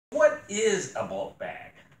is a bulk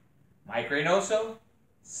bag? Mike Reynoso,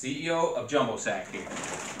 CEO of JumboSack here.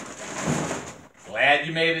 Glad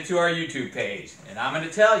you made it to our YouTube page, and I'm going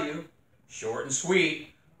to tell you, short and sweet,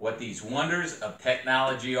 what these wonders of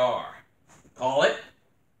technology are. Call it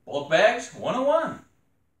Bulk Bags 101.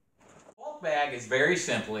 Bulk bag is very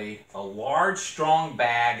simply a large, strong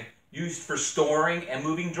bag used for storing and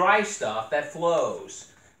moving dry stuff that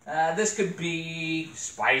flows. This could be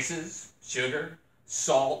spices, sugar,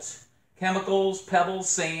 salt, chemicals, pebbles,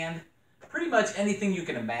 sand, pretty much anything you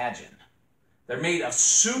can imagine. They're made of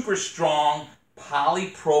super strong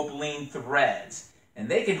polypropylene threads, and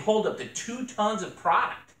they can hold up to 2 tons of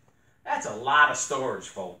product. That's a lot of storage,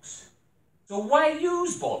 folks. So why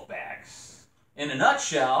use bulk bags? In a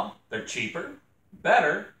nutshell, they're cheaper,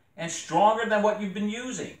 better, and stronger than what you've been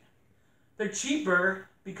using. They're cheaper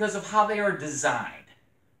because of how they are designed.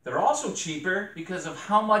 They're also cheaper because of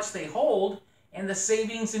how much they hold and the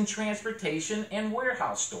savings in transportation and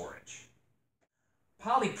warehouse storage.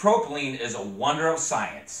 Polypropylene is a wonder of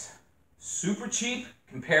science. Super cheap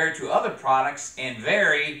compared to other products and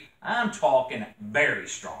I'm talking very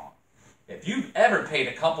strong. If you've ever paid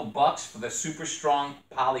a couple bucks for the super strong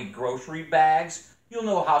poly grocery bags, you'll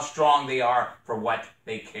know how strong they are for what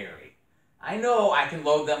they carry. I know I can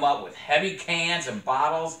load them up with heavy cans and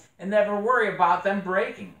bottles and never worry about them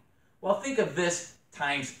breaking. Well, think of this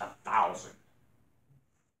times 1,000.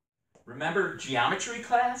 Remember geometry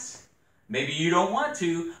class? Maybe you don't want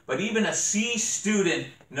to, but even a C student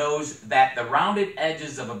knows that the rounded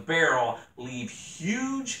edges of a barrel leave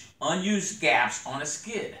huge unused gaps on a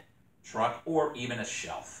skid, truck, or even a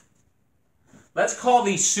shelf. Let's call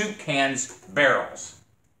these soup cans barrels.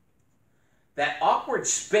 That awkward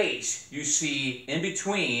space you see in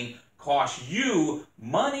between costs you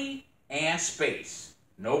money and space.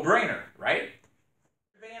 No brainer, right?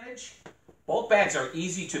 Advantage? Bulk bags are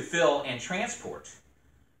easy to fill and transport.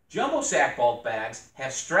 JumboSack bulk bags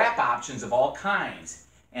have strap options of all kinds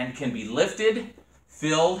and can be lifted,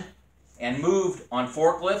 filled, and moved on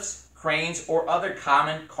forklifts, cranes, or other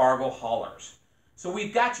common cargo haulers. So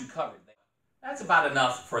we've got you covered there. That's about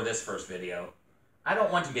enough for this first video. I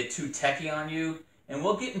don't want to get too techie on you, and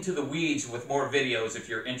we'll get into the weeds with more videos if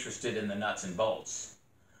you're interested in the nuts and bolts.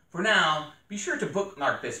 For now, be sure to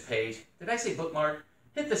bookmark this page. Did I say bookmark?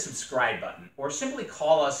 Hit the subscribe button, or simply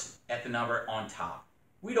call us at the number on top.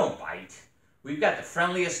 We don't bite. We've got the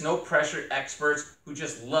friendliest, no-pressure experts who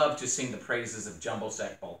just love to sing the praises of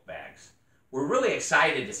JumboSack bulk bags. We're really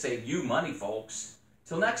excited to save you money, folks.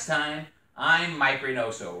 Till next time, I'm Mike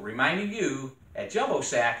Reynoso, reminding you, at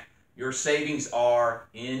JumboSack, your savings are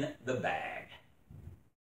in the bag.